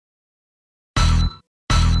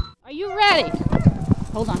Are you ready?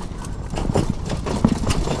 Hold on.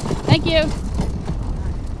 Thank you.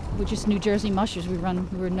 We're just New Jersey mushers.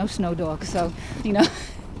 We're no snow dogs, so, you know.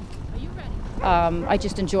 Are you ready? I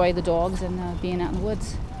just enjoy the dogs and being out in the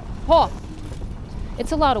woods. Paw.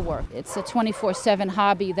 It's a lot of work. It's a 24/7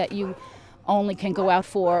 hobby that you only can go out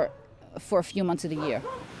for a few months of the year.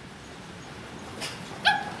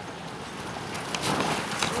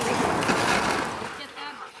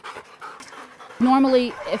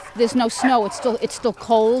 Normally, if there's no snow, it's still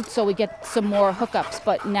cold, so we get some more hookups.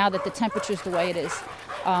 But now that the temperature's the way it is,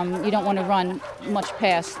 you don't want to run much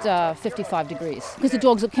past 55 degrees because the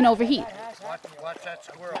dogs can overheat. Watch that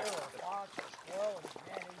squirrel.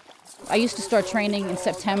 I used to start training in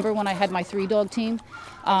September when I had my 3-dog team,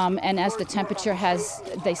 and as the temperature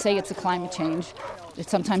they say it's a climate change.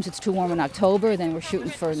 Sometimes it's too warm in October, then we're shooting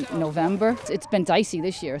for November. It's been dicey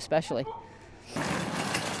this year, especially.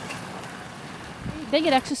 They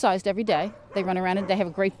get exercised every day. They run around and they have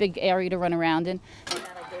a great big area to run around in.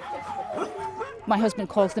 My husband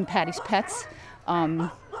calls them Patty's pets.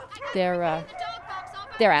 They're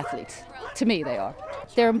athletes. To me, they are.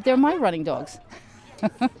 They're my running dogs.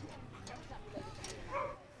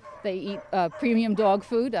 They eat premium dog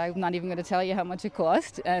food. I'm not even going to tell you how much it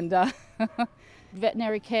costs. And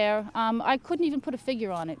veterinary care. I couldn't even put a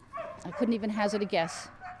figure on it. I couldn't even hazard a guess.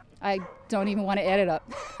 I don't even want to add it up.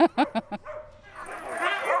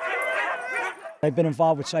 I've been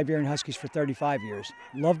involved with Siberian Huskies for 35 years.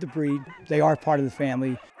 Love the breed. They are part of the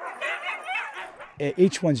family.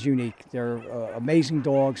 Each one's unique. They're amazing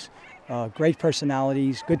dogs, great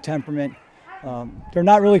personalities, good temperament. They're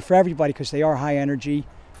not really for everybody because they are high energy.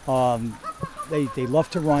 They love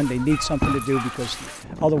to run. They need something to do because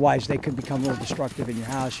otherwise they could become a little destructive in your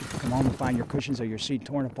house. You could come home and find your cushions or your seat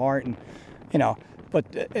torn apart, and you know. But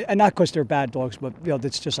and not because they're bad dogs, but you know,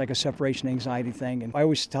 it's just like a separation anxiety thing. And I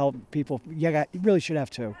always tell people, you really should have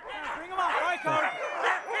 2.